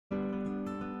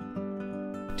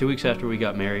2 weeks after we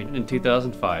got married in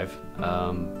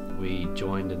 2005, we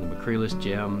joined in the McCreeless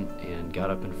gym and got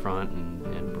up in front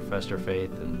and professed our faith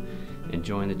and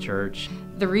joined the church.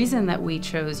 The reason that we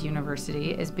chose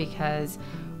university is because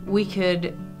we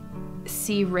could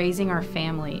see raising our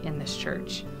family in this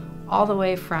church, all the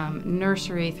way from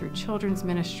nursery through children's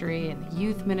ministry and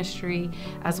youth ministry,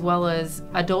 as well as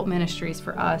adult ministries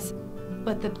for us.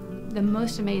 But the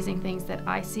most amazing things that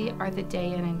I see are the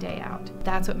day in and day out.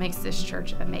 That's what makes this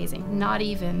church amazing. Not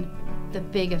even the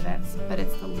big events, but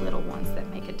it's the little ones that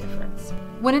make a difference.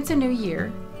 When it's a new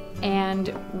year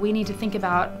and we need to think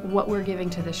about what we're giving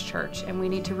to this church and we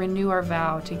need to renew our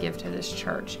vow to give to this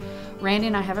church, Randy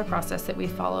and I have a process that we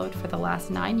followed for the last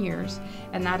 9 years,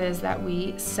 and that is that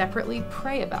we separately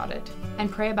pray about it and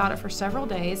pray about it for several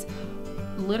days,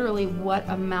 literally what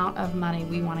amount of money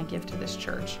we want to give to this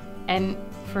church. And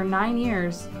for 9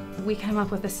 years, we came up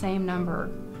with the same number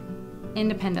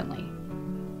independently.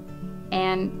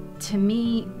 And to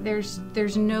me,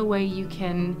 there's no way you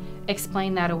can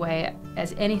explain that away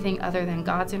as anything other than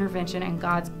God's intervention and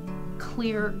God's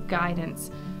clear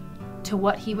guidance to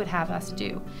what He would have us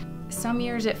do. Some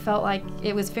years it felt like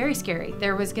it was very scary.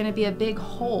 There was going to be a big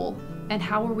hole, and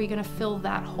how were we going to fill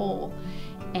that hole?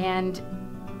 And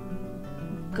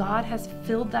God has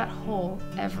filled that hole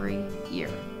every year.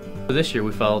 So this year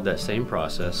we followed that same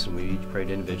process, and we each prayed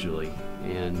individually,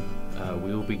 and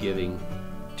we will be giving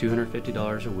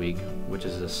 $250 a week, which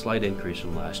is a slight increase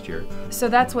from last year. So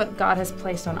that's what God has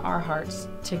placed on our hearts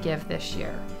to give this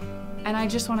year. And I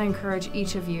just want to encourage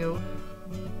each of you,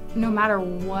 no matter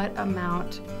what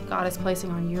amount God is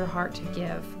placing on your heart to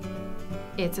give,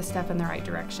 it's a step in the right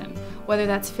direction. Whether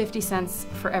that's 50 cents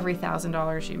for every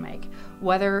 $1,000 you make,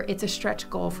 whether it's a stretch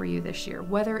goal for you this year,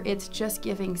 whether it's just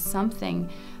giving something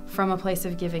from a place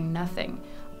of giving nothing,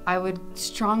 I would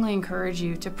strongly encourage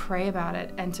you to pray about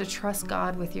it and to trust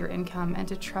God with your income and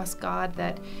to trust God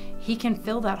that He can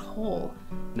fill that hole.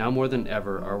 Now more than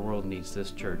ever, our world needs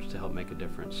this church to help make a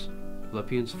difference.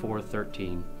 Philippians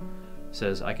 4:13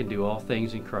 says, "I can do all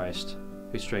things in Christ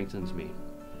who strengthens me."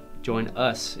 Join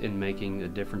us in making a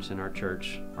difference in our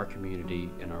church, our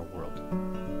community, and our world.